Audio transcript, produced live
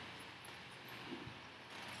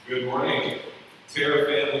Good morning, Terra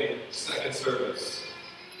family, second service.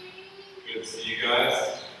 Good to see you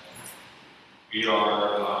guys. We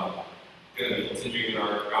are going to be continuing in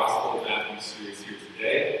our Gospel of Matthew series here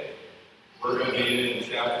today. We're going to be in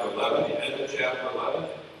chapter 11, the end of chapter 11.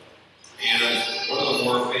 And one of the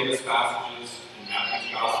more famous passages in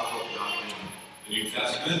Matthew's Gospel, if not in the New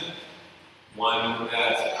Testament, one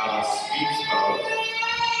that speaks of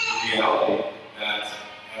the reality that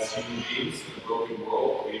as human beings in a broken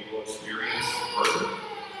world, we will experience burden.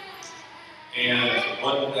 And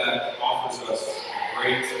one that offers us a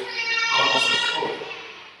great promise of hope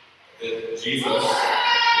that Jesus will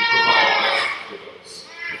provide rest for those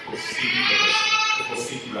if we'll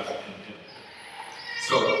seek rest in Him.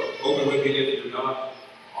 So, open with me if you're not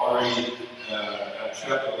already at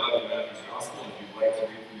chapter 11 of Matthew's Gospel. If you'd like to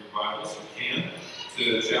read from your Bibles, you can,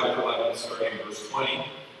 to chapter 11, starting in verse 20.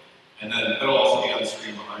 And then it'll also be on the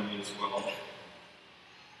screen behind me as well.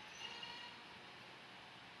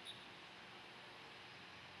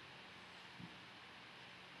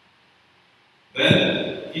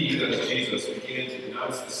 Then he, that is Jesus, began to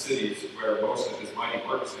denounce the cities where most of his mighty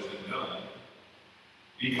works had been done,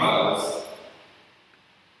 because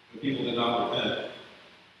the people did not repent.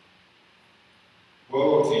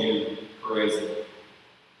 Woe to you, Chorazin!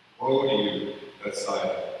 Woe to you,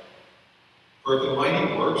 Bethsaida! For if the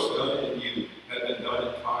mighty works done in you had been done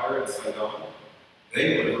in Tyre and Sidon,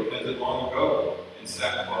 they would have repented long ago in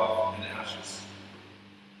sackcloth and ashes.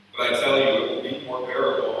 But I tell you, it will be more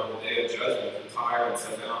bearable on the day of judgment for Tyre and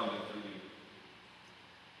Sidon than for you.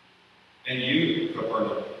 And you,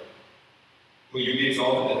 Capernaum, will you be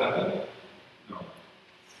exalted to heaven? No.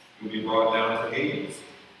 You will be brought down to Hades.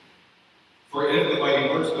 For if the mighty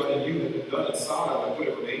works done in you had been done in Sodom, it would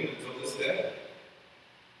have remained until this day.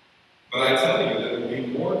 But I tell you that it will be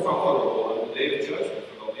more tolerable on the day of judgment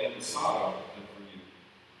for the land of Sodom than for you.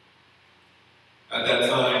 At that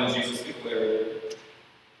time, Jesus declared,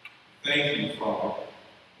 Thank you, Father,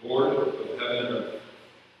 Lord of heaven and earth,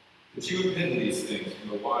 that you have hidden these things from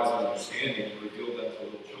the wise and understanding and revealed them to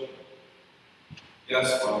little children.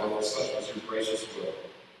 Yes, Father, for such was your gracious will.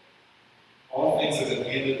 All things have been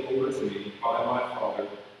handed over to me by my Father,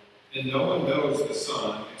 and no one knows the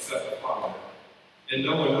Son except the Father. And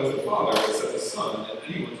no one knows the Father except the Son, and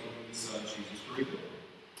anyone to whom the Son chooses to reveal him.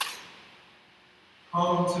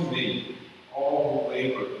 Come to me, all who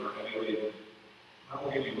labor and are heavy laden, and I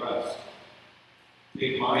will give you rest.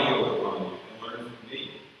 Take my yoke upon you and learn from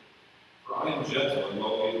me, for I am gentle and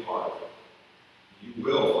lowly in heart. You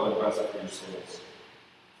will find rest for your souls.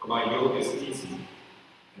 For my yoke is easy,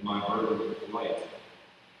 and my burden light.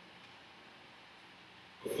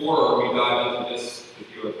 Before we dive into this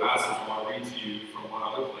particular passage, I want to read to you from one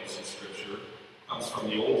other place in Scripture. It comes from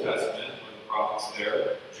the Old Testament, where the prophet's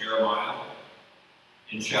there, Jeremiah.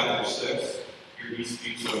 In chapter 6, here he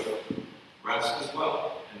speaks of rest as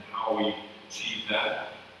well, and how we achieve that.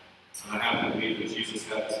 And I have to believe that Jesus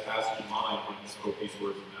had this passage in mind when he spoke these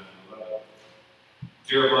words in Matthew 11.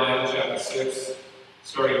 Jeremiah chapter 6,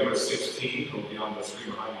 starting in verse 16, it'll be on the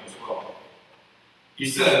screen behind me as well. He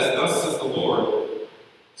says, Thus says the Lord,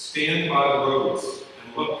 stand by the roads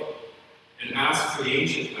and look, and ask for the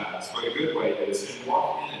ancient paths, where the good way is, and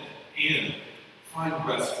walk in it, and find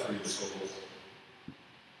rest for your souls.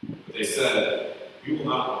 But they said, We will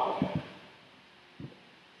not walk in it.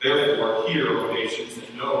 Therefore, hear, O nations,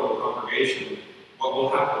 and know, O congregation, what will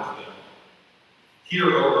happen to them. Hear,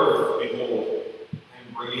 O earth, behold, I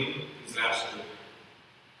am bringing disaster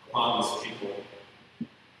upon this people.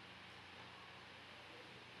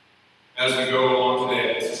 As we go along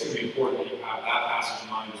today, it's going to be important that you have that passage in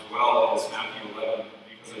mind as well as Matthew 11,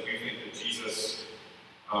 because I do think that Jesus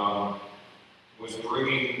was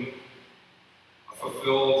bringing a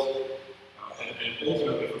fulfilled and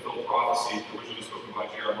ultimately fulfilled prophecy originally spoken by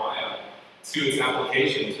Jeremiah to its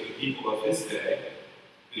application to the people of his day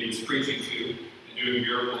that he was preaching to and doing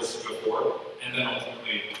miracles before, and then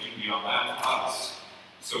ultimately even beyond that to us.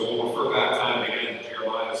 So we'll refer back time and again to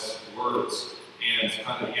Jeremiah's words and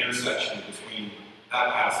kind of the intersection between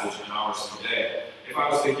that passage and ours today. If I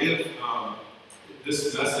was to give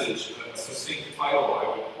this message a succinct title, I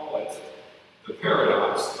would call it The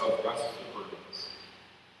Paradox of Restful Burdens.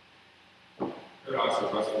 Paradox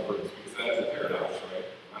of Restful Burdens, because that is a paradox, right?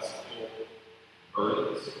 Restful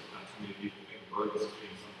burdens. Not too many people think of burdens as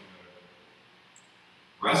being something that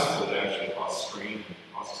are restful, that actually cause strain and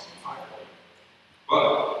causes some tired. But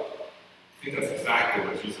I think that's exactly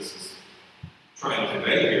what Jesus is trying to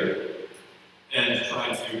convey here and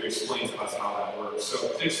trying to explain to us how that works.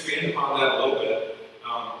 So to expand upon that a little bit,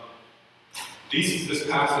 this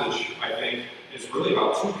passage, I think, is really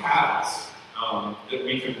about two paths that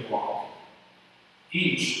we can walk,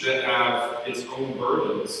 each that have its own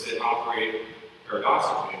burdens that operate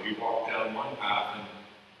paradoxically. We walk down one path and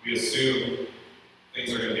we assume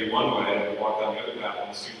things are going to be one way, and we walk down the other path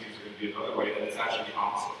and assume things are going to be another way, and it's actually the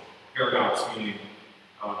opposite. Paradox meaning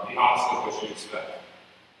the opposite of what you expect.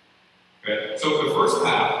 Okay? So the first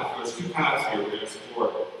path, there's two paths here we're going to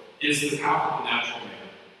explore, is the path of the natural man.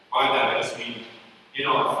 By that, I just mean in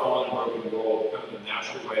our fallen and broken world, kind of the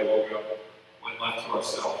natural way we'll go when left to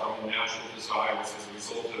ourselves, our own natural desires as a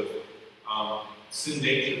result of sin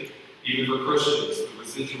nature. Even for Christians, the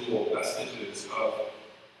residual vestiges of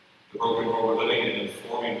the broken world we're living in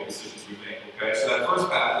informing the decisions we make. Okay, so that first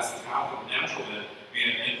path is the path of the natural man.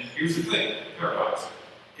 And here's the thing, the paradox.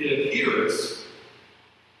 It appears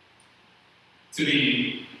to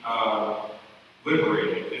be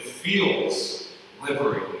liberating. It feels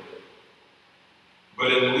liberating.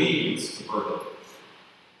 But it leads to burden.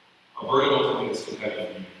 A burden ultimately is too heavy for you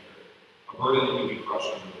to carry. A burden that you'll be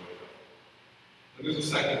crushed under the weight of. And there's a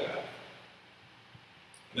second path.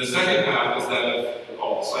 And the second path is that of we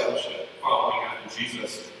call discipleship, following after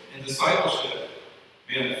Jesus. And discipleship,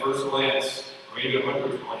 man, at first glance, or maybe at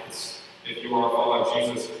 100th glance, if you are a follower of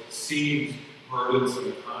Jesus, seems burdensome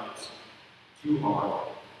at times, too hard.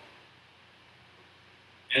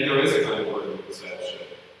 And there is a kind of burden with discipleship,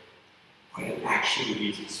 but it actually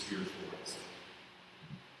leads to spiritual rest,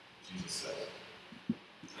 Jesus says.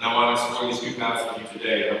 And I want to explore these two paths with you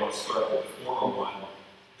today, and I want to start with the former one,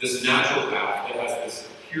 this natural path that has this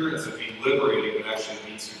appearance of being liberating, but actually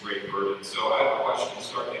leads to great burden. So I have a question to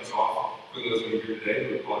start things off for those of you here today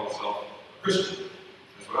who would call yourself a Christian.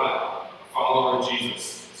 That's what I am, a follower of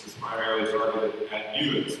Jesus. This is primarily targeted at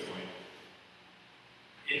you at this point.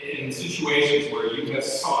 In situations where you have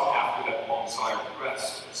sought after that long desire of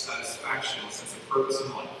rest, of satisfaction, a sense of purpose in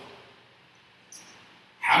life,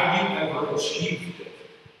 have you ever achieved it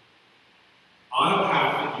on a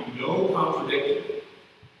path that you know contradicted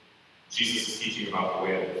Jesus is teaching about the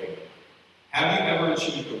way of the kingdom? Have you ever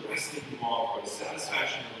achieved the rest that you long for, the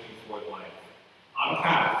satisfaction you're looking for in life, on a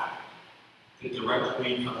path that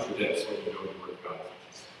directly contradicts what you know the Word of God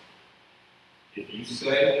teaches? If you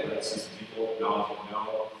say, and I see some people acknowledging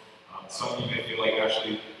no, some of you may feel like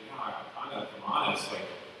actually, yeah, if I'm honest, like,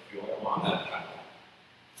 I feel like I'm on that path.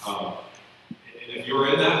 And if you're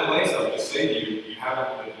in that place, I would just say to you, you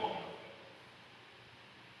haven't lived long enough.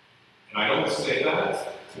 And I don't say that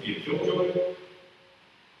to be a killjoy.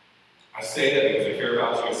 I say that because I care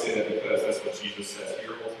about you. I say that because that's what Jesus says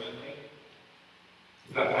here ultimately.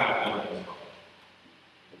 That path never comes wrong.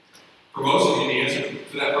 For most of you, the answer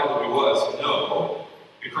to that probably was no.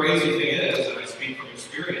 The crazy thing is, and I speak from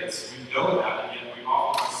experience, we know that, and yet we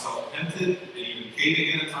often are self-tempted and even caving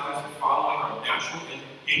in at times to following our natural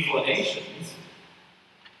inclinations,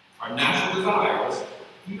 our natural desires,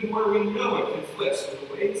 even where we know it conflicts with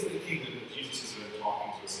the ways of the kingdom that Jesus has been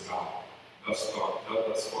talking to us about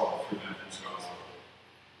thus far through Matthew's gospel.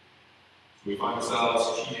 So we find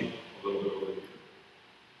ourselves cheating a little bit over here.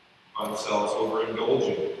 We find ourselves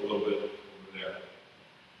overindulging a little bit over there.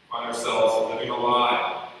 We find ourselves living a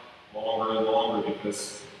lie longer and longer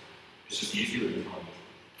because it's just easier to tell the truth.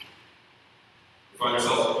 We find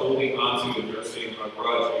ourselves holding onto and nursing a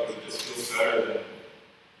grudge because it just feels better than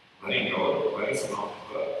letting go, letting someone off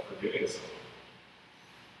the hook, forgiving someone.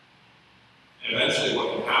 And eventually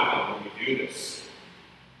what can happen when we do this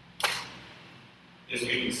is we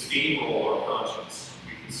can steamroll our conscience.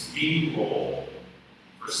 We can steamroll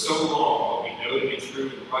for so long what we know to be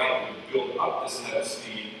true and right, and we build up this head of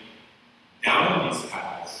steam down these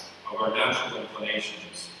paths of our natural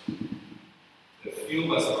inclinations that feel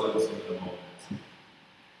less burdensome in the moment,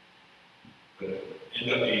 but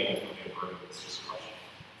end up being ultimately a burden that's just crushing.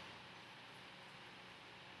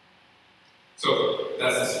 So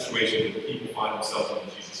that's the situation that people find themselves in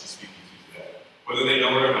that Jesus is speaking to today, whether they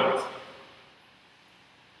know it or not.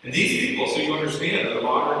 And these people, so you understand, are the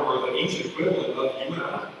modern or the ancient equivalent of you and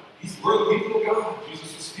I. These were the people of God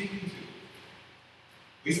Jesus was speaking to.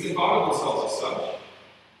 At least they thought of themselves as such.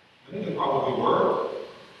 I think they probably were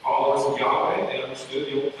followers of Yahweh. They understood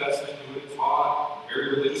the Old Testament, knew what it taught,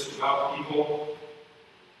 very religious, devout people.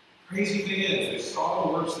 Crazy thing is, they saw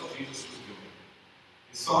the works that Jesus was doing.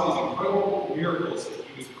 They saw these incredible miracles that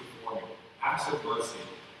he was performing, acts of mercy,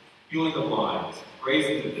 healing the blind,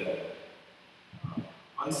 raising the dead,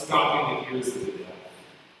 unstopping the ears of the deaf.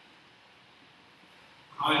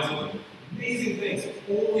 Kinds of amazing things that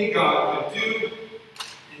only God could do,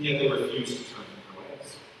 and yet they refused to turn from their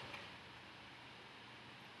ways.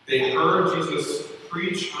 They heard Jesus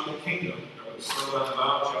preach on the kingdom. Remember the Sermon on the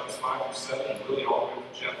Mount, chapters 5 through 7, and really all the way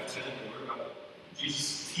to chapter 10, and learn about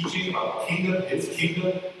Jesus' teaching about the kingdom, his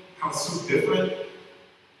kingdom, how it's so different.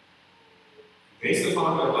 Based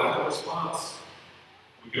upon their lack of response,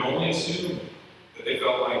 we can only assume that they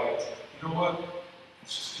felt like, you know what,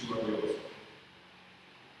 it's just too unrealistic.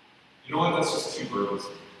 You know what, that's just too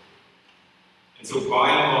burdensome. And so by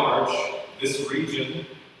and large, this region,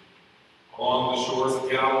 along the shores of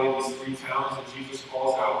Galilee, these three towns that Jesus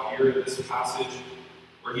calls out here in this passage,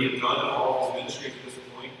 where he had done all of his ministry to this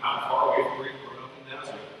point, not far away from where he grew up in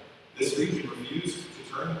Nazareth, this region refused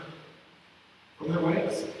to turn from their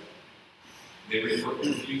ways. They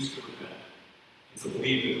refused to repent and to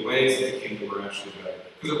believe that the ways of the kingdom were actually better.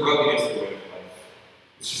 Because it rubbed against the way of life.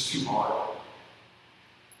 It's just too hard.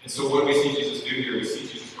 And so what do we see Jesus do here? We see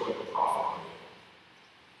Jesus go into prophet mode.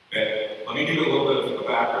 Okay, let me give you a little bit of a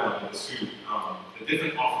background on this too. The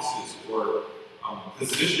different offices or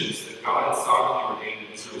positions that God had sovereignly ordained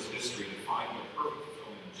in Israel's history to find the perfect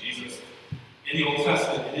fulfillment of Jesus. In the Old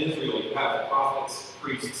Testament, in Israel, you have prophets,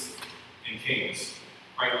 priests, and kings.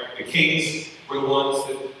 Right? The kings were the ones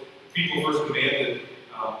that people first demanded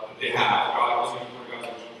that they have. God was going to God's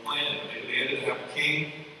original plan, but they demanded to have a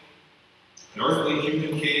king, an earthly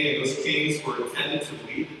human king, and those kings were intended to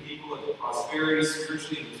lead the people into prosperity,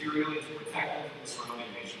 spiritually and materially, and to protect them from the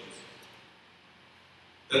surrounding nations.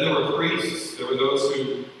 Then there were priests. There were those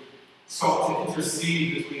who sought to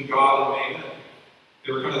intercede between God and man.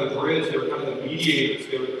 They were kind of the bridge. They were kind of the mediators.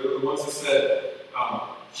 They were the ones that said,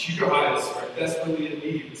 you guys are desperately in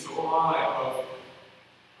need, and so am I,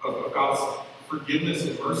 of God's forgiveness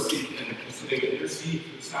and mercy, and so they would intercede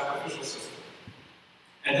through the sacrificial system.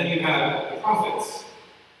 And then you had the prophets,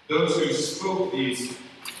 those who spoke these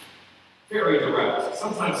very direct,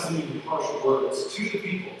 sometimes seemingly harsh words to the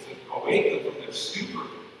people to awake them from their stupor,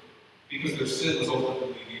 because their sin was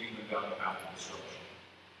ultimately leading them down the path of destruction.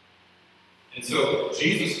 And so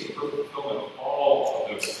Jesus is the perfect fulfillment of all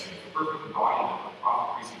of those things, the perfect embodiment of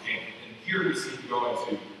prophet, priest, and king. And here we see him go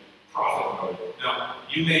into prophet mode. Now,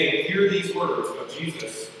 you may hear these words of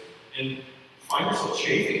Jesus and find yourself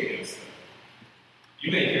chafing against them.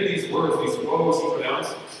 You may hear these words, these woes he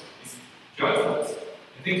pronounces, these judgments,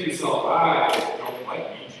 and think to yourself, I don't like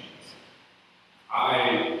you, Jesus.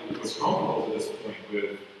 I was comfortable to this point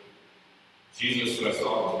with Jesus that I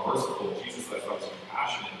saw was merciful, Jesus that I saw was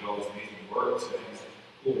compassionate, and all these amazing works and his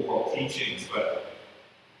cool moral teachings, but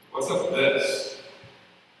what's up with this?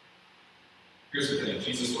 Here's the thing,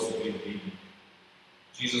 Jesus wasn't being beaten.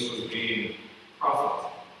 Jesus was being prophet.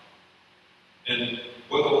 And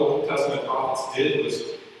what the Old Testament prophets did was,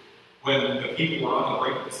 when the people were on the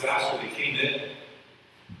brink of disaster, they came in,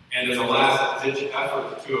 and as a last-ditch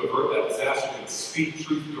effort to avert that disaster, they would speak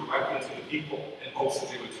truth directly to the people in hopes that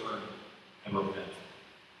they would turn and repent.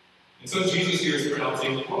 And so Jesus here is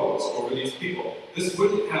pronouncing woes over these people. This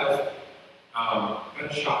wouldn't have been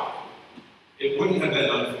a shock. It wouldn't have been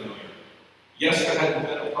unfamiliar. Yes, there hadn't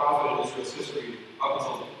been a prophet in Israel's history up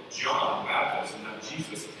until John the Baptist, and now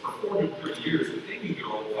Jesus, for 430 years, but they knew their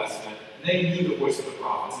Old Testament, and they knew the voice of the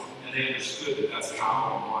prophets, and they understood that that's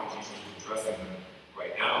how and why Jesus was addressing them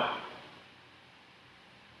right now.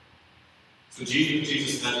 So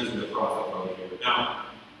Jesus enters into prophet mode here. Now,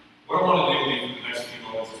 what I want to do in the next few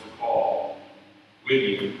moments is recall with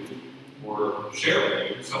you, or share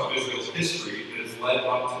with you, some of Israel's history that has led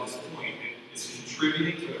up to this point. It is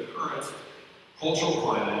contributing to the current cultural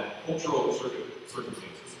climate, cultural circumstances.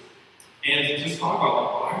 And just talk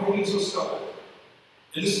about why we're being so stubborn.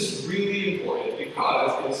 And this is really important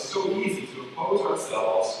because it's so easy to impose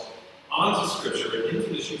ourselves onto Scripture and into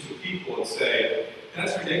the shoes of people and say,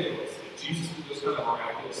 that's ridiculous. If Jesus did those kind of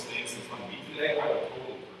miraculous things in front of me today, I would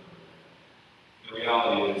totally agree. The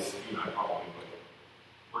reality is, you and I probably would.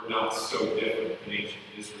 We're not so different in ancient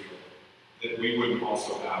Israel that we wouldn't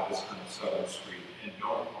also have this kind of stubborn streak and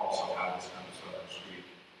don't also have this kind of stubborn streak.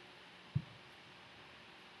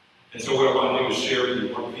 And so what I want to do is share with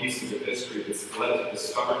you one piece of the history that's led to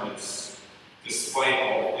this stubbornness, despite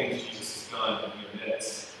all the things Jesus has done in your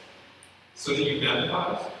midst, so that you can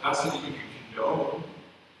empathize, not so that you can condone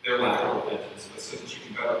their lack of repentance, but so that you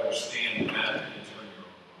can better understand them and turn your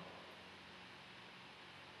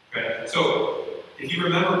own life. Okay, so if you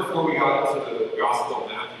remember before we got into the Gospel of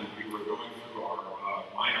Matthew, we were going through our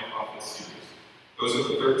Minor Prophets series. Those are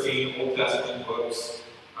the 13 Old Testament books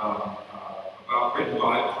written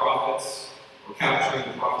by the prophets, or capturing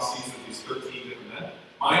the prophecies of these 13 different men.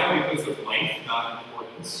 Minor because of length, not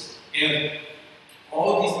importance. And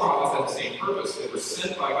all of these prophets had the same purpose. They were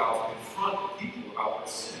sent by God to confront the people about their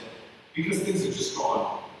sin, because things had just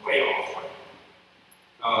gone way off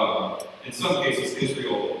track. In some cases,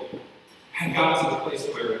 Israel had gotten to the place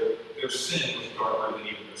where their sin was darker than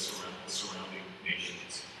even the surrounding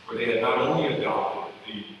nations. where they had not only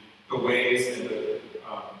adopted the ways and the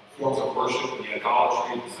forms of worship and the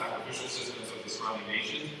idolatry and the sacrificial systems of the surrounding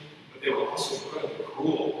nations, but they were also incredibly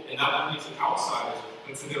cruel, and not only to outsiders,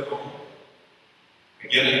 but to their own.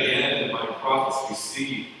 Again and again in minor prophets, we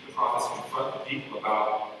see the prophets confront the people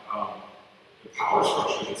about the power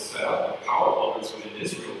structure that's set up. The power holders within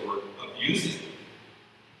Israel were abusing it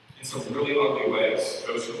in some really ugly ways,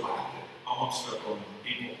 those who lacked it amongst their own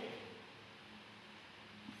people.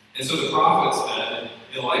 And so the prophets then,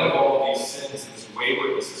 in light of all of these sins and this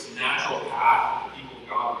waywardness, this natural path that the people of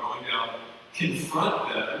God were going down,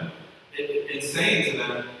 confront them in saying to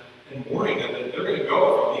them and warning them that they're going to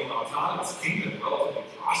go from being an autonomous kingdom, relatively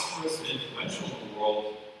prosperous and influential in the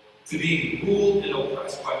world, to being ruled and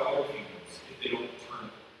oppressed by other kingdoms if they don't turn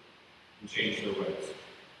and change their ways.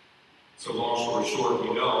 So long story short,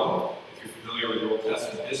 we know, if you're familiar with the Old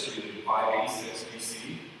Testament history, that in 586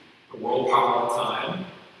 BC, the world power of the time,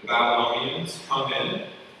 the Babylonians, come in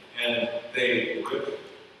and they rip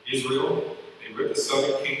Israel, they rip the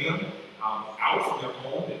southern kingdom out from their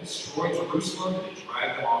home, they destroy Jerusalem, and they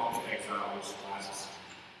drag them off into exile, which lasts,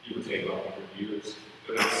 give or take, about 100 years.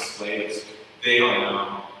 They're not slaves, they are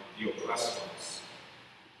now the oppressed ones.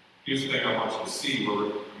 Here's the thing I want you to see, where we're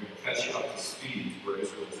going to catch you up to speed to where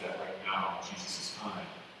Israel is at right now in Jesus' time.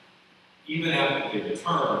 Even after they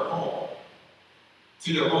return home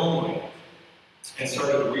to their own land and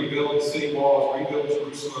started to rebuild the city walls, rebuild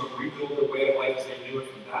Jerusalem, rebuild their way of life as they knew it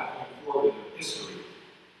from that point forward in their history,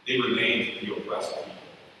 they remained the oppressed people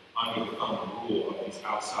under the thumb and rule of these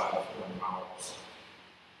outside foreign powers.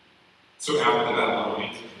 So after the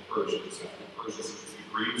Babylonians and the Persians, after the Persians it was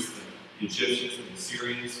the Greeks, the Egyptians and the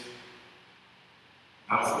Syrians,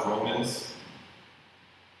 now it's the Romans.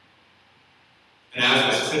 And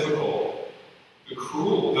as was typical, the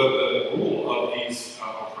rule of these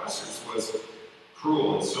oppressors was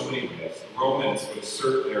cruel in so many ways. The Romans would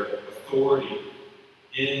assert their authority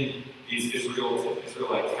in these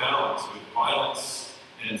Israelite towns with violence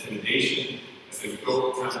and intimidation. As they would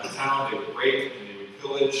go from town to town, they would rape and they would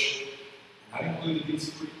pillage. And that included these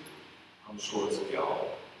three on the shores of Galilee: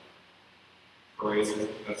 Chorazin,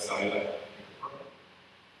 Bethsaida, and Capernaum.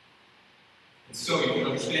 And so you can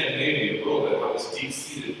understand maybe a little bit how this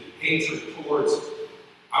deep-seated hatred towards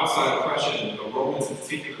outside oppression, the Romans in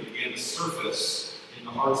particular, began to surface in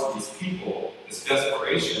the hearts of these people, this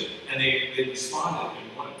desperation, and they responded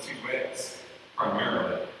in one of two ways,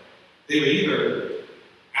 primarily. They would either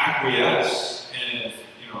acquiesce and,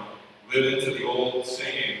 live into the old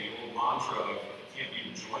saying, the old mantra of, if you can't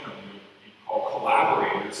even join them, you call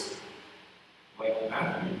collaborators, like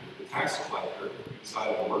Matthew, the tax collector, who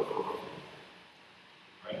decided to work for Rome.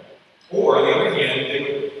 Right? Or, on the other hand, they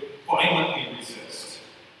would violently resist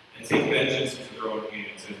and take vengeance into their own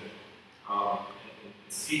hands and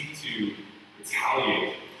seek to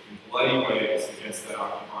retaliate in bloody ways against that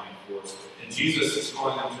occupying force. And Jesus is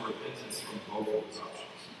calling them to repentance from both of those options.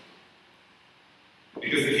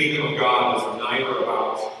 Because the kingdom of God is neither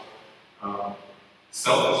about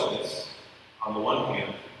selfishness on the one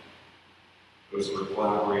hand, those who are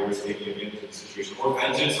collaborators taking advantage of the situation, or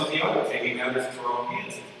vengeance on the other, taking matters into our own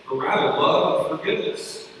hands, but rather love and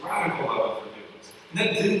forgiveness, radical love and forgiveness. And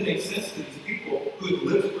that didn't make sense to these people who had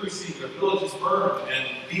lived through seeing their villages burned and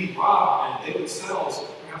being robbed, and they themselves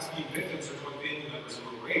perhaps being victims or joint family members who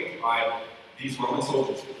were raped by these Roman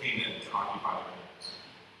soldiers who came in to occupy their homes.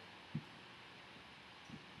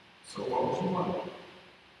 So what would you want?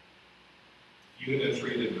 You had been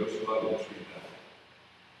treated, those who love you had treated that.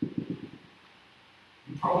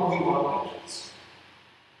 You probably want vengeance.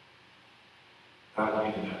 That would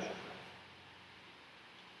be the natural.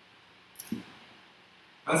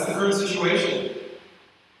 That's the current situation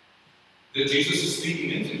that Jesus is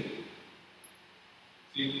speaking into.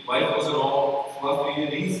 See, life wasn't all fluffy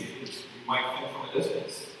and easy, as you might think from a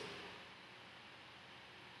distance.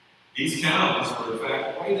 These towns were, in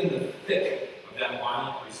fact, right in the thick of that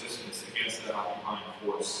violent resistance against that occupying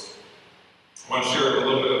force. I want to share a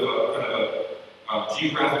little bit of a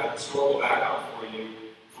geographic and historical background for you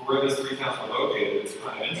for where these three towns were located. It's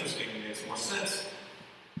kind of interesting and makes more sense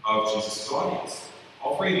of Jesus' audience.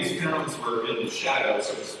 All three of these towns were in the shadow,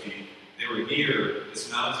 so to speak. They were near this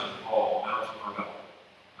mountain called Mount Carmel.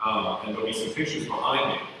 And there'll be some pictures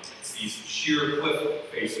behind me. It's these sheer cliff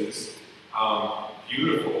faces,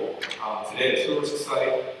 beautiful. Today, a tourist site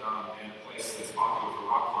and a place that's popular for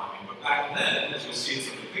rock climbing. But back then, as you'll see in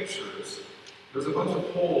some of the pictures, there's a bunch of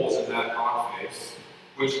holes in that rock face,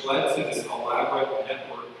 which led to this elaborate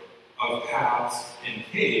network of paths and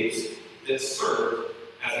caves that served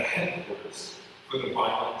as a headquarters for the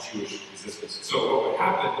violent Jewish resistance. So what would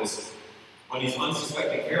happen is, when these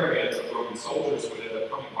unsuspecting caravans of Roman soldiers would end up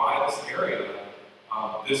coming by this area,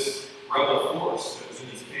 this rebel force that was in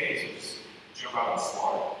these caves would just jump out and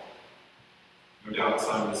slaughter. No doubt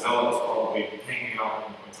Simon the Zealot was probably hanging out at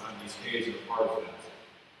one time in these caves and a part of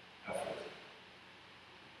that effort.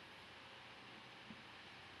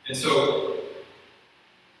 And so,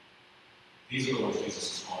 these are the ones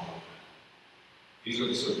Jesus is calling them. These are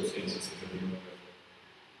the circumstances that they're dealing with.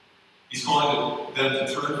 He's calling them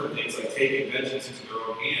to turn from things like taking vengeance into their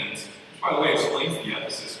own hands, which, by the way, explains the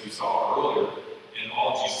emphasis we saw earlier in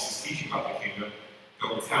all of Jesus' teaching about the kingdom.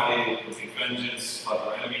 Don't retaliate, don't take vengeance, love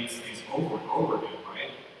our enemies, things over and over again,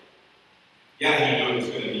 right? Yeah, he knew it was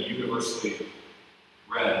going to be universally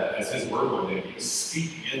read as his word one day. He was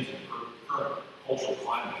speaking into the current cultural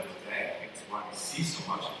climate of today. I think that's why we see so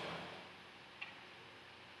much of that.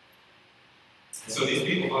 And so these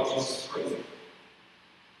people thought Jesus was crazy.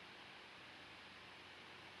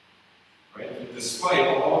 Right? Despite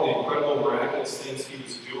all the incredible, miraculous things he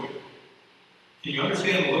was doing. Can you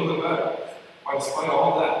understand a little bit better? Why, despite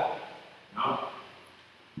all that, no,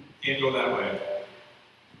 can't go that way.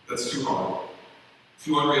 That's too hard.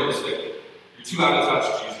 Too unrealistic. You're too out of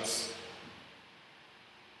touch, Jesus.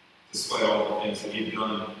 Despite all the things that he'd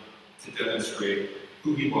done to demonstrate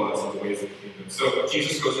who he was and the ways of the kingdom. So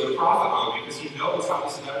Jesus goes into prophet mode because he knows how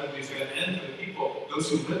this inevitably is going to end for the people. Those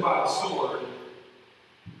who live by the sword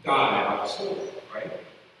die by the sword, right?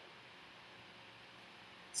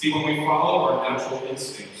 See, when we follow our natural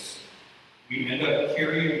instincts, we end up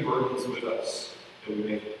carrying burdens with us that we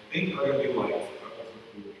may think are going to be light, but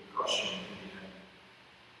ultimately will be crushing in the end.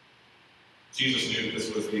 Jesus knew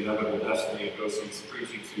this was the inevitable destiny of those he's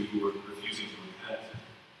preaching to who were refusing to repent.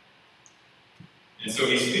 And so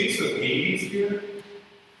he speaks of Hades here,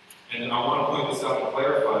 and I want to point this out and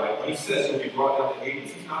clarify. When he says he'll be brought down to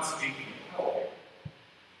Hades, he's not speaking of hell here.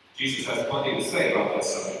 Jesus has plenty to say about that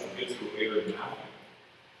subject. We'll get to it later in Matthew.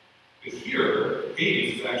 But here,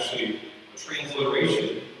 Hades is actually a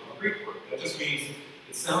transliteration of a Greek word. That just means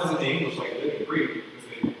it sounds in the English like it did in Greek because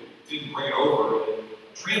they didn't bring it over in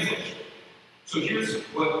a translation. So here's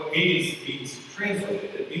what Hades means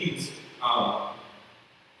translated. It means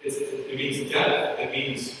it means death. It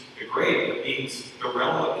means the grave. It means the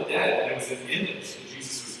realm of the dead. And it was an image that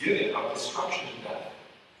Jesus was giving of destruction and death.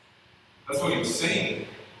 That's what he was saying.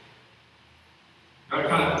 Now to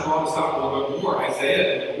kind of draw this out a little bit more,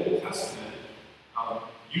 Isaiah in the Old Testament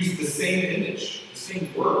used the same image, the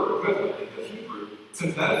same word equivalent in the Hebrew, to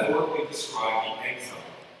metaphorically describe the exile.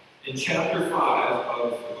 In chapter 5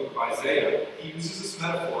 of the book of Isaiah, he uses this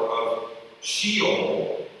metaphor of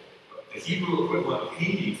Sheol, the Hebrew equivalent of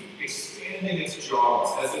Hades, expanding its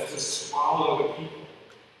jaws as if to swallow the people.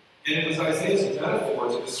 And it was Isaiah's metaphor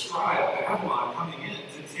to describe Babylon coming in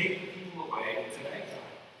to take the people away into exile.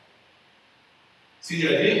 See,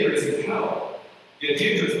 the idea here isn't hell. The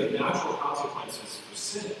idea here is the natural consequences for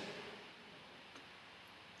sin.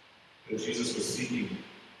 That Jesus was seeking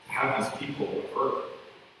to have these people avert.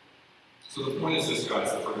 So the point is this,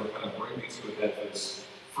 guys, that we're going to kind of bring things to a head for this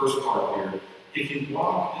first part here. If you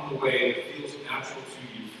walk in the way that feels natural to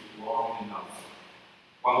you long enough,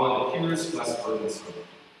 while it appears less burdensome,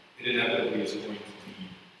 it inevitably is going to lead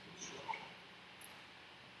to destruction.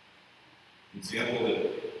 The example that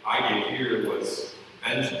I gave here was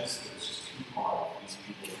vengeance. That was just too hard for these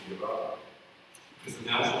people to give up. Because the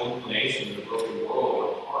natural inclination in the broken world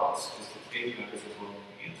of our hearts is to take matters into our own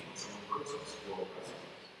hands when someone hurts us or oppresses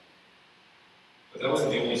us. But that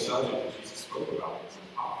wasn't the only subject that Jesus spoke about that was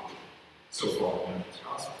unpopular so far in Matthew's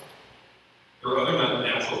gospel. There were other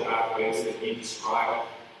natural pathways that he described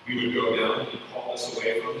we would go down. He called us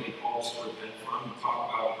away from, and he called us to repent from. He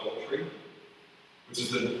talked about adultery, which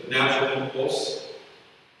is the natural impulse.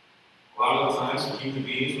 A lot of the times when human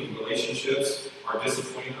beings with relationships are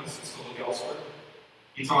disappointing us, it's to look elsewhere.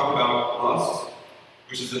 He talked about lust,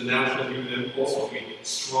 which is the natural human impulse when we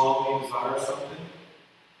strongly desire something,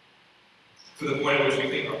 to the point at which we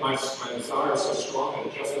think my desire is so strong that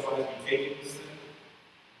it justifies me taking this thing.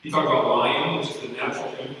 He talked about lying, which is the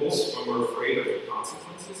natural impulse when we're afraid of the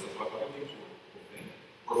consequences of what other people will think.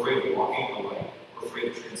 We're afraid of walking in the light. We're afraid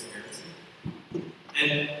of transparency.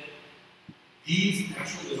 And these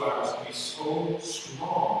natural desires can be so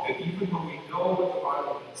strong that even when we know what the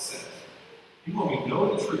Bible says, even when we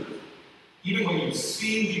know the truth, even when you've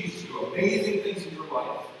seen Jesus do amazing things in your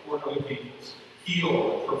life or in other people's,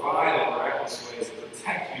 heal and provide in miraculous ways and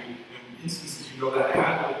protect you in instances you know that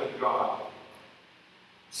had to have been God, you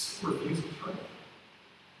still refuse to turn.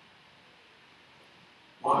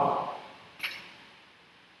 Why?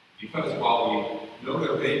 Because while we know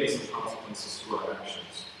there may be some consequences to our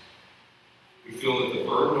actions, we We feel that the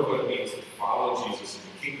burden of what it means to follow Jesus in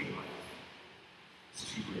the kingdom life is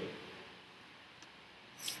too great.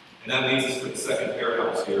 And that leads us to the second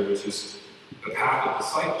paradox here, which is the path of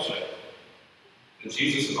discipleship that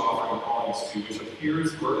Jesus is offering and calling us to, which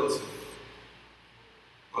appears burdensome,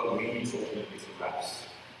 but leads ultimately to rest.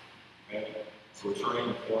 Okay? So we're turning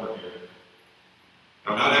the corner here.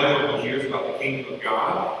 Now, not everyone who hears about the kingdom of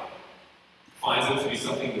God finds it to be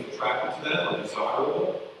something that's attractive to them or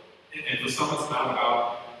desirable. And for some, it's not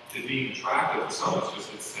about it being attractive. For some, it's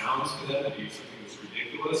just it sounds to them to be something that's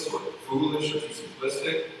ridiculous or foolish or too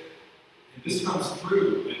simplistic. And this comes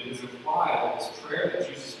through and is implied in this prayer that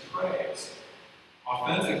Jesus prays.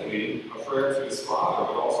 Authentically, a prayer to his Father,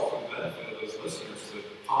 but also for the benefit of those listeners to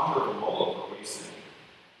ponder and mull over what he's saying.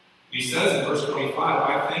 He says in verse 25,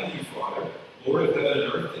 I thank you, Father, Lord of heaven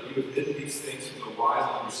and earth, that you have hidden these things from the wise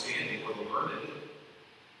and understanding or the learned,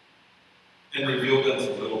 and revealed them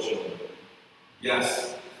to little children.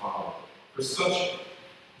 Yes, Father, for such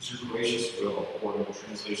is your gracious will, or in the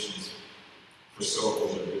translations, for so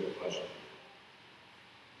is your good pleasure.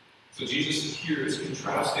 So Jesus here is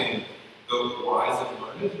contrasting the wise and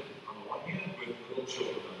learned on the one hand with little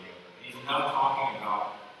children on the other. He's not talking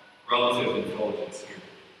about relative intelligence here.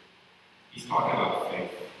 He's talking about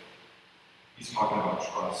faith. He's talking about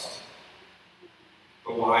trust.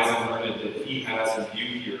 The wise and learned that he has in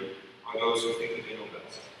view here are those who think that they know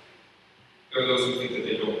best. There are those who think that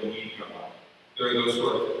they don't need God. There are those who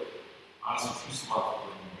are honestly too smart for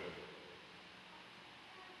their own good.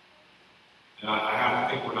 And I have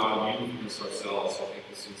to think we're not immune from this ourselves. I think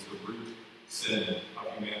this is the root sin of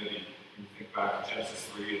humanity. When you think back to Genesis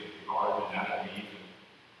 3 and the garden and Adam and Eve,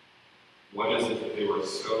 and what is it that they were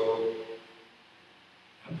so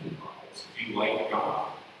tempted by? To be like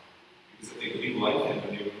God. Because if they could be like him, then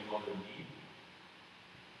they would no longer need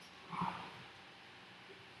God.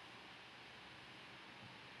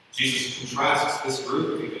 Jesus contrasts this group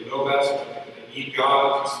who think they know best, who think that they need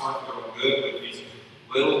God, too smart for their own good, with these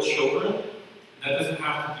little children. And that doesn't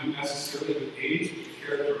have to do necessarily with age, but the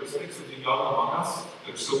characteristics of the young among us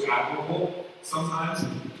that are so admirable sometimes.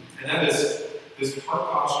 And that is this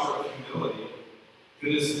heart posture of humility that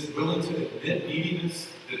is willing to admit neediness,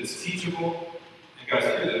 that is teachable, and guys,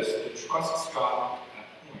 hear this, that trusts God at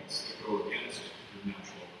points that go against your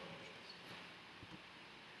natural inclinations.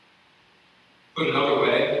 Put another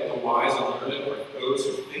way, the wise and learned are those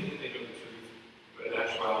who think that they know the truth, but in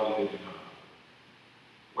actuality they do not.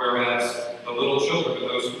 Whereas the little children are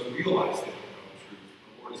those who realize they don't know the truth.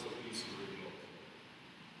 The Lord is pleased to reveal it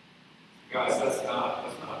to them. Guys, that's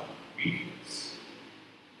not weakness.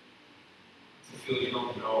 To feel you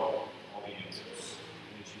don't know all the answers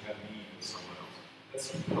and that you have need of someone else. That's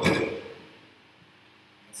humility.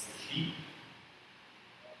 That's the key.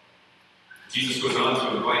 Jesus goes on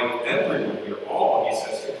to invite everyone here, all, he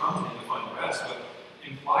says, to come to him to find rest. But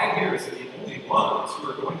implied here is that the only ones who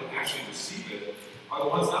are going to actually receive it are the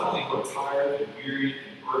ones not only who are tired and wearied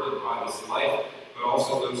and burdened by this life, but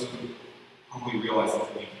also those who humbly realize that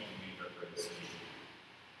only he can be their greatest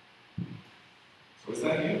need. So is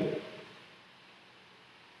that you?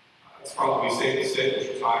 It's probably safe to say that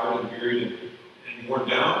you're tired and wearied and worn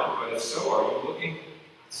down, but if so, are you looking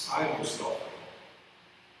outside of yourself?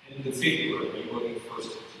 And in particular, are you looking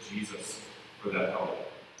first to Jesus for that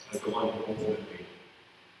help, as the one who ultimately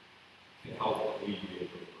can help alleviate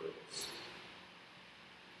those burdens?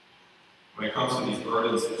 When it comes to these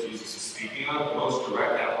burdens that Jesus is speaking of, the most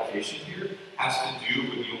direct application here has to do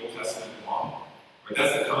with the Old Testament law. Right?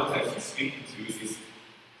 That's the context he's speaking to, is these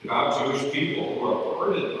devout Jewish people who are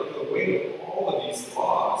burdened under the weight of all of these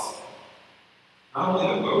laws. Not only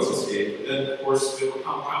that Moses gave, but then, of course, they were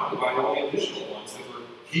compounded by all the additional ones that were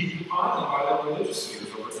heaped upon them by their religious leaders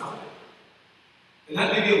over time. And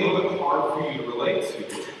that may be a little bit hard for you to relate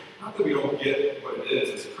to. Not that we don't get what it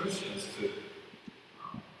is as Christians to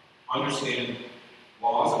understand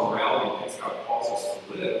laws and morality and things God calls us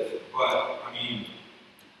to live, but, I mean,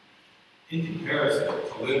 in comparison,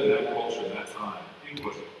 to live in that culture in that time, it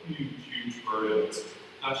was a huge, huge burden. It's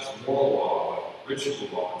not just moral law, but ritual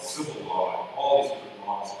law and civil law and all these different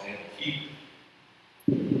laws that they had to keep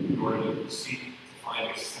in order to seek to find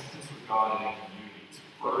acceptance with God and in community. It's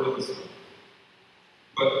burdensome.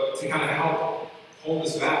 But to kind of help hold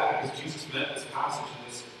us back, because Jesus meant this passage and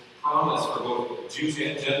this promise for both Jews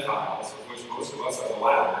and Gentiles, of which most of us are the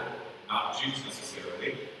latter, not Jews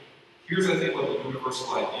necessarily. Here's, I think, what the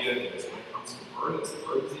universal idea is when it comes to burdens. The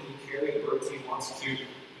burdens that you carry, the burdens he wants to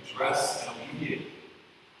address and alleviate.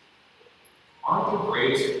 Aren't the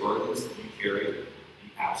greatest burdens that you carry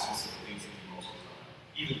the absence of things that you most desire?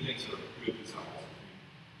 Even things that are good desires.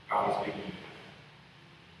 God has given you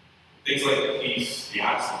that. Things like peace, the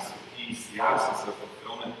absence of peace, the absence of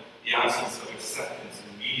fulfillment, the absence of acceptance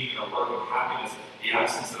and meaning in our work and happiness, the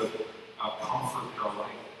absence of comfort in our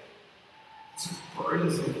life. It's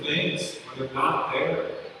burdensome things when they're not there.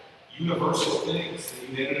 Universal things that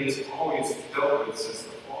humanity has always dealt with since the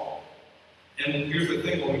fall. And here's the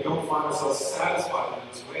thing, when we don't find ourselves satisfied in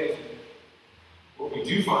those ways, what we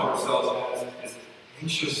do find ourselves as is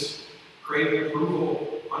anxious, craving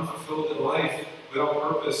approval, unfulfilled in life, without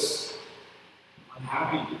purpose,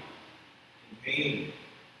 unhappy, in pain.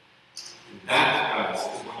 And that, guys,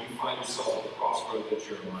 is when you find yourself at the crossroad that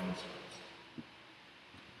Jeremiah describes.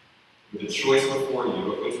 With a choice before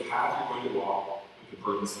you of which path you're going to walk with the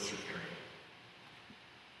burdens that you're carrying.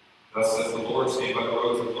 Thus says the Lord, stand by the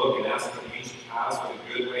roads and look and ask for the ancient paths where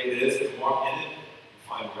the good way is, and walk in it and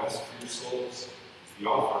find rest for your souls. It's the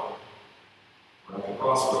offer. We're at the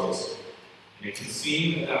crossroads. And it can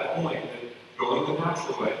seem at that point that going the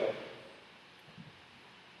natural way,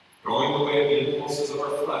 going the way of the impulses of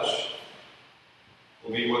our flesh,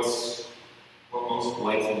 will be what most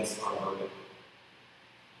lightens our burden.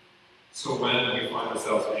 So when we find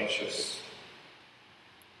ourselves anxious,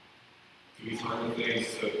 do we turn to things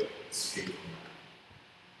to escape from that?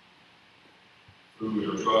 Food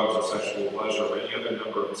or drugs or sexual pleasure or any other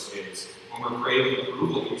number of escapes. When we're craving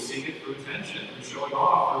approval, do we seek it through attention, through showing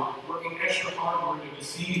off, through working extra hard in order to be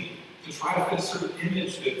seen, to try to fit a certain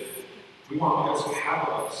image that we want others to have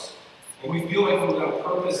of us? When we feel like we're without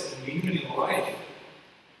purpose and meaning in life,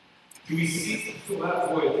 do we seek to fill that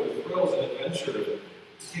void through thrills and adventure,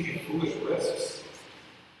 taking foolish risks?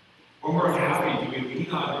 When we're unhappy, do we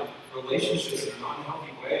lean on relationships in an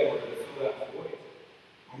unhealthy way in order to fill that void?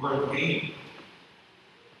 When we're in pain,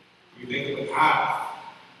 do we think of the path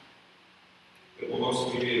that will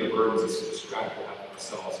most alleviate our burdens is to distract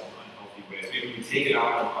ourselves in unhealthy ways? Maybe we take it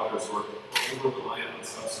out on others or over-reliant on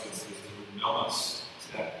substances to numb us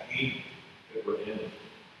to that pain that we're in.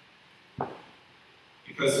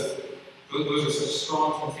 Because those are such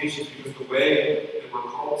strong temptations, because the way that we're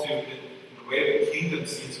called to, in the way of the kingdom,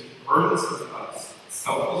 seems burdensome to us.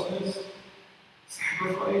 Selflessness,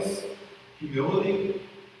 sacrifice, humility,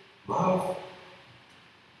 love,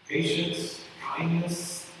 patience,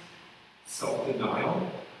 kindness,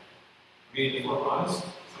 self-denial. I mean, if we're honest,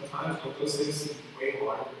 sometimes those things seem way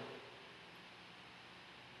harder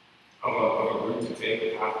of a route to take,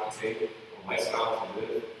 a path to take, a lifestyle to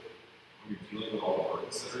live, when you're dealing with all the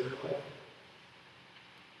burdens that are in your life.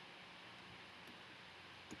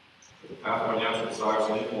 The path of our natural desires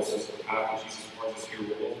and impulses, the path that Jesus warns us here,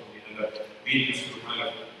 will ultimately end up leading us to a kind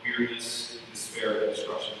of weirdness, despair, and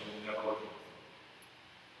destruction that will never work.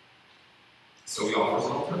 So he offers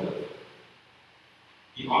an alternative.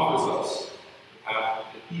 He offers us the path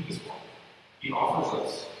that he has walked. He offers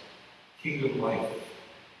us kingdom life.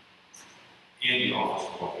 And he offers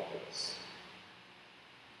to walk with us.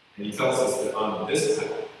 And he tells us that on this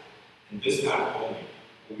path, and this path only,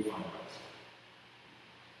 will we find rest.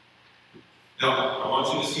 Now, I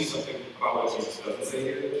want you to see something about what Jesus doesn't say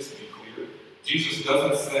here, just to be clear. Jesus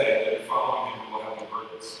doesn't say that in following him we will have no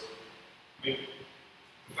burdens. I mean,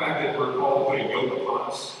 the fact that we're called to put a yoke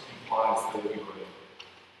upon us implies that we'll be burdened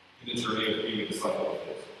in the journey of being a disciple of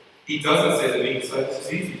his. He doesn't say that being disciples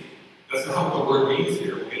is easy. That's not what the word means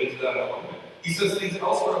here. We'll get into that in a moment. He says things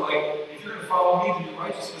elsewhere like, if you're going to follow me, then your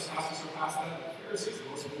righteousness has to surpass that of the Pharisees, the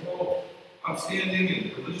most moral, upstanding,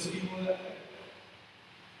 and religious people in that day.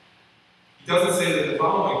 He doesn't say that the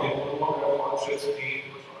following him will no longer have hardships, pain,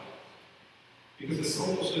 or trials. Because the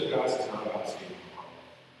discipleship, guys, is not about escaping the problem.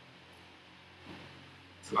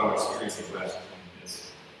 It's about experiencing rest in the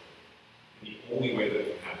midst. And the only way that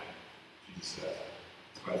it can happen, Jesus says,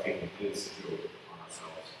 is by taking his yoke on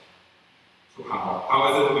ourselves. So how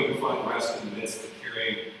is it that we can find rest in the midst of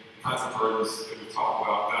carrying the kinds of burdens that we've talked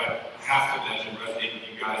about, that I have to imagine resonate with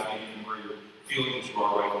you guys, maybe even where you're feeling that you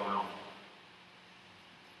are right now?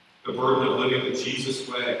 The burden of living the Jesus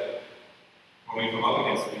way, when we come up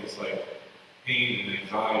against things like pain and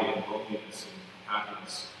anxiety and loneliness and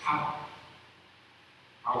happiness, how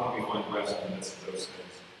can we find rest in the midst of those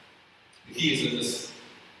things? The key is in this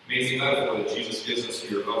amazing metaphor that Jesus gives us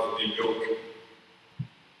here about the yoke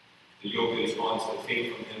that he wants to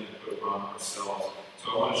take from him and put upon ourselves.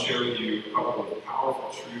 So I want to share with you a couple of powerful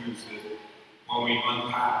truths that when we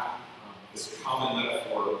unpack this common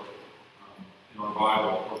metaphor in our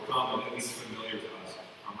Bible, or common, at least familiar to us,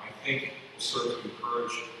 I think will serve to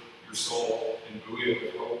encourage your soul and buoy it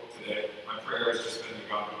with hope today. My prayer has just been that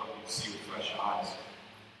God will help you to see with fresh eyes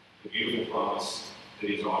the beautiful promise that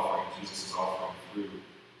he's offering, Jesus is offering through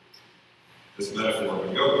this metaphor of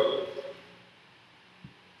a yoke.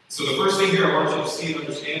 So the first thing here I want you to see and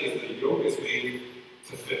understand is that a yoke is made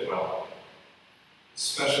to fit well,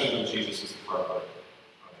 especially when Jesus is the carpenter of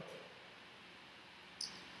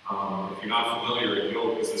it. If you're not familiar, a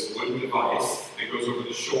yoke is this wooden device that goes over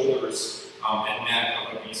the shoulders and neck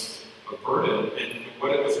of a beast of burden, and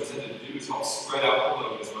what it was intended to do is help spread out the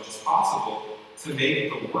load as much as possible to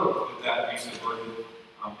make the work that beast of burden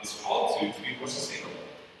is called to be more sustainable.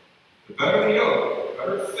 The better the yoke, the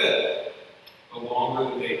better it fit, the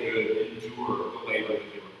longer that they could endure the labor that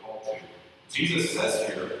they were called to. Jesus says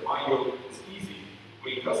here, my yoke is easy.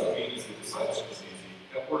 What he doesn't mean is the discipleship is easy.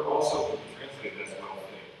 That word also can be translated as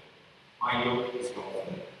well-fitting. My yoke is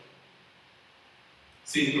well-fitting.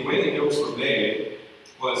 See, the way the yokes were made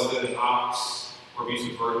was that an ox or beast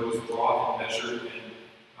of burden was brought and measured, and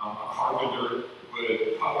a carpenter would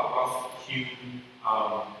cut a rough-hewn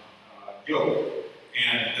yoke,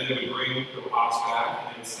 and then they would bring the ox back,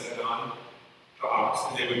 and they would set it on the ox,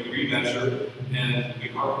 and they would remeasure, and the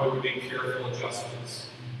carpenter would make careful adjustments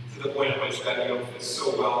to the point at which that yoke fits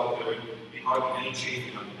so well that there would be hardly any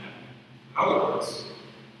chafing on the neck. In other words,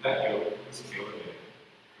 that yoke was tailor-made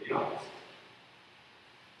for the ox.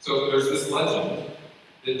 So there's this legend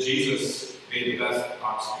that Jesus made the best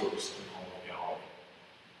ox yokes in all of Galilee.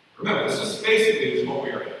 Remember, this is basically the small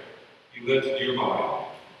area. He lived nearby.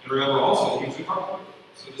 And remember also, he was a carpenter.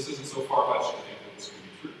 So this isn't so far-fetched to think that this could be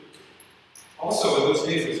true. Also, in those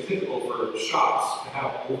days, it was typical for shops to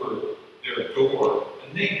have over their door a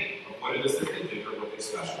name of what it is that they did or what they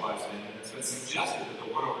specialized in. And it's been suggested that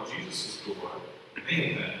the one over Jesus' door may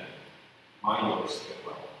have been, my yokes fit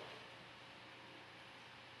well.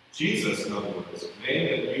 Jesus, in other words, may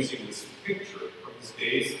have been using this picture from his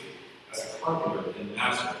days as a carpenter in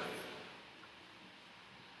Nazareth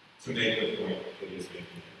to make the point that he is making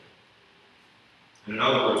here. And in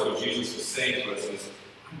other words, what Jesus is saying to us is,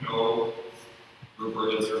 I know your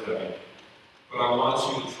burdens are heavy, but I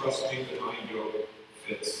want you to trust me that my yoke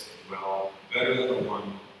fits well, better than the one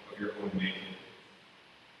of your own making.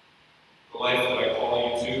 The life that I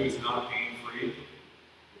call you to is not pain-free. It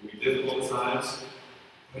will be difficult at times,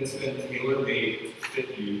 but it's been tailor-made to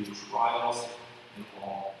fit you, trials and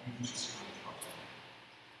all. You just gotta trust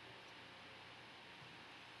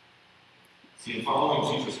me. See, in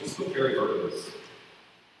following Jesus, we still carry burdens.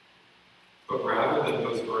 But rather than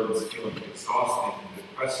those burdens feeling exhausting and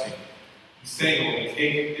depressing, he's saying when we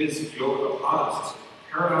take his yoke upon us, as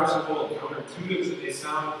paradoxical and counterintuitive as it may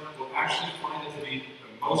sound, we'll actually find it to be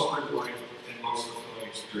the most rewarding and most fulfilling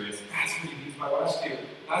experience. That's what he means by rest here.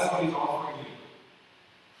 That's what he's offering you.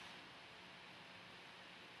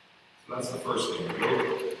 So that's the first thing. The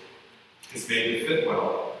yoke is made to fit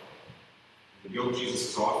well. The yoke Jesus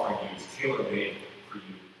is offering you is tailor-made for you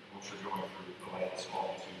and what you're going through, the life he's called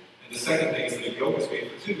you to. And the second thing is that a yoke is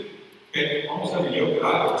made for two. Okay? Almost every yoke that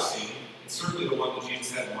I've ever seen, and certainly the one that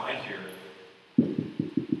Jesus had in mind here,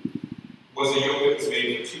 was a yoke that was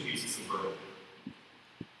made for two pieces of burden.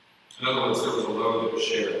 In other words, there was a load that was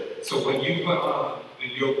shared. So when you put on the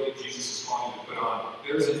yoke that Jesus is calling you to put on,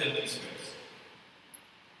 there's an empty space.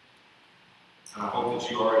 And I hope that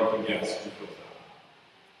you already can guess who fills that.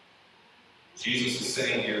 Jesus is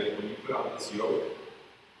saying here that when you put on this yoke,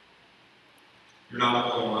 you're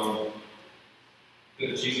not going alone. That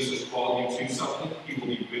if Jesus has called you to something, he will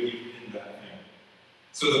be with you in that thing.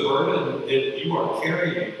 So the burden that you are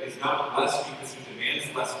carrying is not less because he demands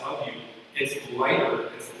less of you. It's lighter,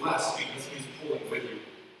 it's less because he's pulling with you.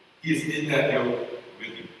 He is in that yoke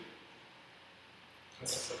with you.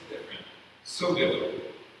 That's so different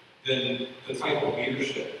than the type of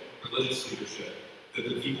leadership, religious leadership, that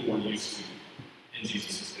the people were used to in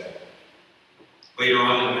Jesus' day. Later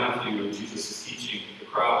on in Matthew, when Jesus is teaching the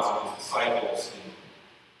crowds and his disciples, and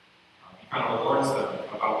he kind of warns them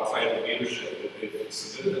about the type of leadership that they've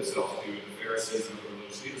submitted themselves to, the Pharisees and the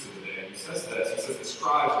religious leaders of the day. And he says this, he says, the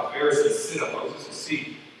scribes and Pharisees sit on Moses'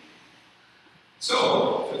 seat.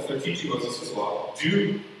 So, since they're teaching Moses' law,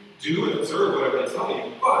 do and observe whatever they tell you,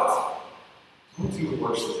 but don't do the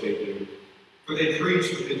works that they do. For they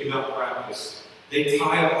preach, but they do not practice. They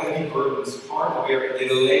tie up heavy burdens, hard to bear, they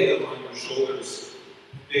lay them on your shoulders.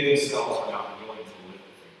 They themselves are not willing to lift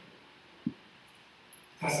them.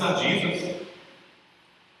 That's not Jesus.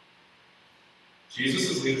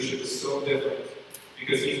 Jesus' leadership is so different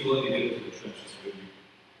because he's willing to get into the trenches with you.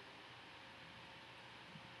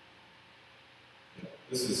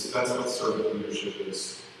 That's what servant leadership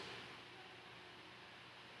is.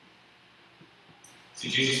 See,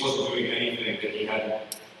 Jesus wasn't doing anything that he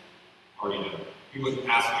hadn't already done. He wasn't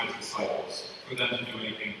asking his disciples for them to do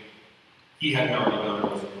anything he hadn't already done or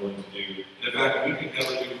wasn't willing to do. And in fact, we can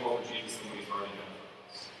never do more for Jesus than what he's already done for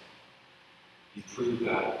us. He proved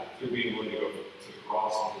that through being willing to go to the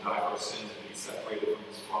cross and to die for our sins and be separated from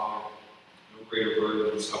his Father. No greater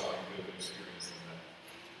burden or suffering could have been experienced than that.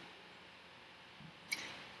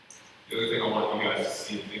 The other thing I want you guys to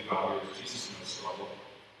see and think about here is Jesus knows struggle.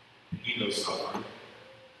 And he knows suffering.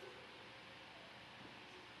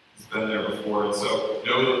 He's been there before, and so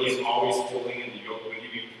know that he's always pulling in the yoke with you,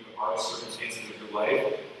 even through the hardest circumstances of your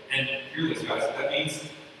life. And hear this, guys, that means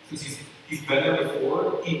since he's been there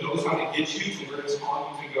before, he knows how to get you to where he's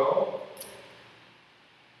calling you to go.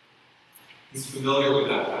 He's familiar with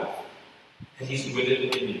that path. And he's with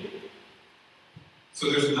it in you.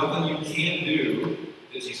 So there's nothing you can't do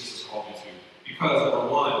that Jesus has called you to. Because, number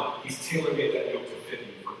one, he's tailor-made that yoke to fit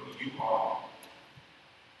you for who you are.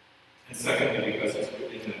 And secondly, because he's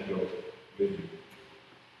within that yoke with you.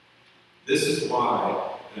 This is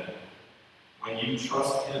why, then, when you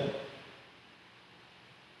trust him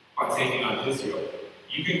by taking on his yoke,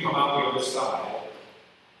 you can come out the other side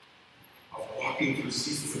of walking through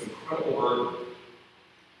seasons of incredible burden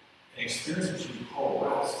and experience what you call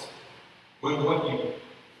rest. When what you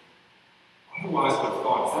otherwise would have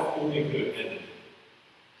thought is that only could have ended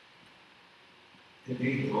in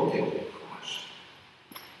being broken and crushed.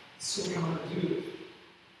 It's so counterintuitive.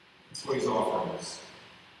 That's what he's offering us.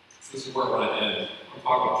 So this is where I want to end. I'm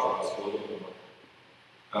talking about trust a little bit more.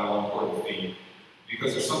 One important theme.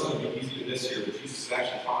 Because there's something that easy to miss here, but Jesus is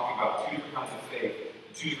actually talking about two different kinds of faith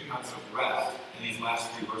and two different kinds of rest in these last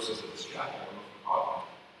three verses of this chapter. I don't know if we're talking.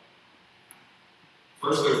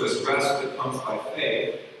 First, there's this rest that comes by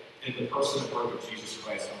faith in the person and work of Jesus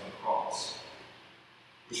Christ on the cross,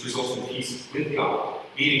 which results in peace with God,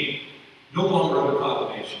 meaning no longer under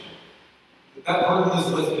condemnation. That burden is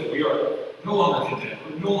lifted. We are no longer condemned.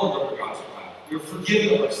 We're no longer under God's wrath. We are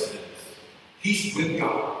forgiven of our sins. Peace with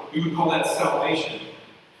God. We would call that salvation.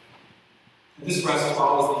 And this rest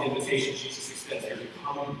follows the invitation Jesus extends here to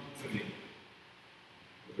come to me.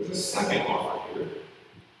 But there's a second offer here.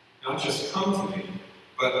 Not just come to me,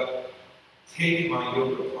 but take my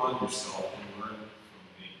yoke upon yourself and learn from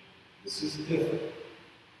me. This is different.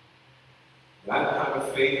 That kind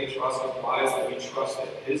of faith and trust implies that we trust that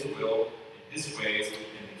his will and his ways and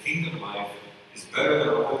the kingdom life is better than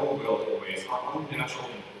our own will and ways, our own natural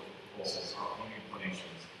impulses, our own inclinations.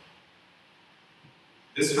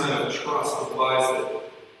 This kind of trust implies that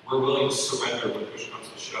we're willing to surrender when push comes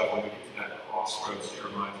to shove, when we get to that crossroads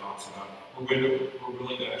Jeremiah talks about. We're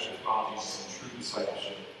willing to actually follow Jesus in true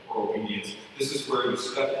discipleship or obedience. This is where you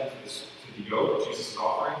step into the yoke Jesus is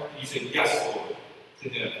offering, and you say, yes, Lord, to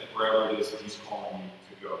him, wherever it is that he's calling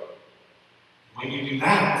you to go. When you do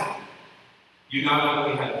that, you not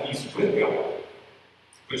only have peace with God,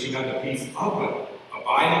 but you have the peace of God,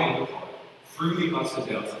 abiding in your heart, through the ups and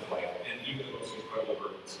downs of life, and even the most incredible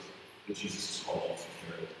burdens that Jesus has called you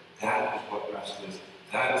to carry. That is what rest is.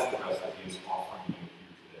 That is the rest that he is offering you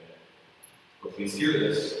here today. But please hear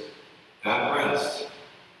this. That rest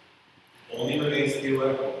only remains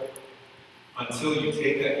theoretical until you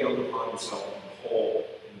take that yoke upon yourself and pull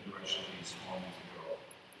in the direction that he's calling you to go.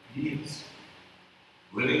 Obedience.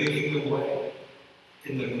 Living the kingdom way.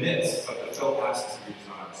 In the midst of the felt absence of your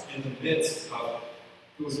desires. In the midst of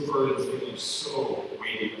those burdens feeling so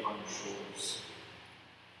weighty upon your shoulders.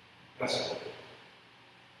 That's what.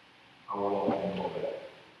 How long can you obey?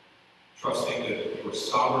 Trusting that you are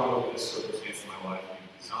sovereign over this circumstance in my life.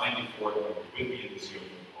 You've designed me for it. You're with me in this yoke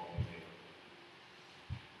and call me neighbor.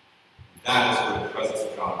 That is where the presence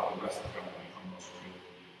of God, the rest of God, will become most real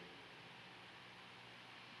for you.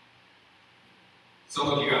 Some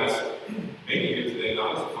of you guys, maybe here today,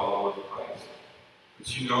 not as a follower of Christ,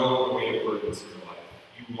 but you know the weight of burdens in your life.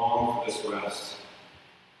 You long for this rest.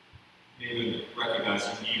 You even recognize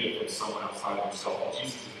you need it from someone outside of yourself. And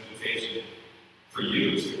Jesus' invitation for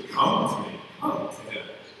you is to come to me, come to him,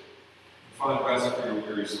 and find rest for your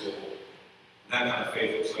weary soul. And that kind of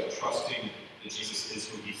faith looks like trusting that Jesus is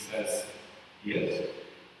who he says he is.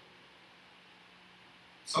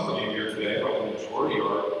 Some of you here today, probably the majority,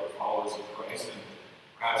 are followers of Christ, and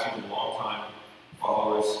perhaps even long-time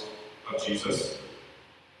followers of Jesus.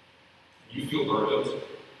 You feel burdened,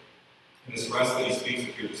 and this rest that he speaks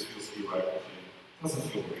of here just feels theoretical to you. It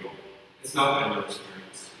doesn't feel real. It's not been your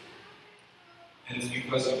experience. And it's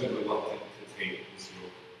because you've been reluctant to take this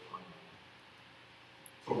yoke upon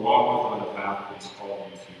you. To walk with him on the path that he's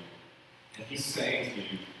called you to. And he's saying to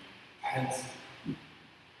you, repent.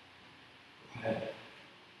 Repent.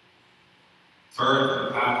 Turn from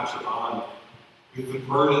the path that you're on with the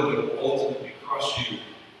burden that will ultimately crush you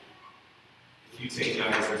if you take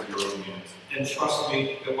matters into your own hands. And trust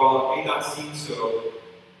me that while it may not seem so,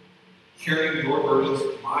 carrying your burdens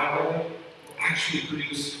my way will actually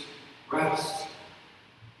produce Rest.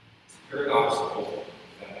 It's paradoxical,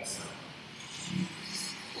 if that makes sense.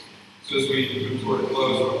 So as we move toward a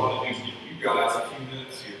close, what I want to do is give you guys a few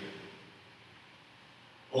minutes here,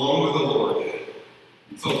 alone with the Lord,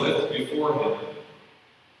 to lift before Him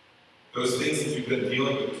those things that you've been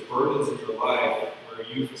dealing with, those burdens in your life, where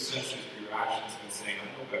you've essentially, through your actions, been saying, I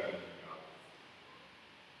know better than God.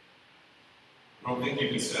 I don't think you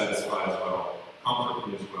can satisfy as well, comfort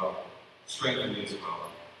me as well, strengthen me as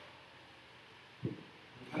well.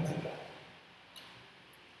 Repent of that.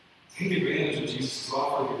 Take advantage of Jesus'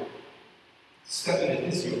 offer here. Step into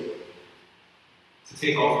His yoke. To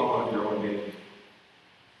take off one of your own making.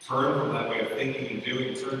 Turn from that way of thinking and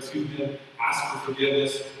doing. Turn to Him. Ask for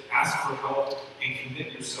forgiveness. Ask for help. And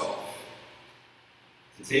commit yourself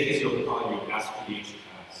to take His yoke upon you and ask for the ancient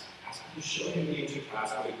past. Ask Him to show you the ancient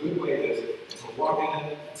past. What a good way it is to walk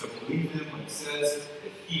in it, to believe Him when He says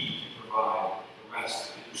that He can provide the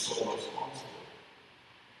rest that your soul most longs for.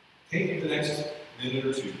 Take the next minute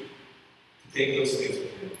or two to take those things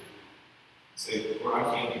with Him. Say, Lord,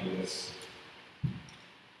 I can't do this.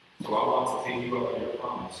 So I want to take you up on your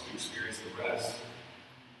promise to experience the rest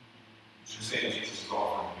that you're saying Jesus is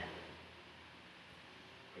offering here.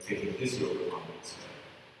 By taking His yoke upon you instead.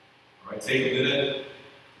 All right, take a minute,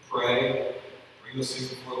 pray, bring those things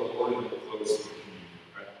before the Lord, and we'll close.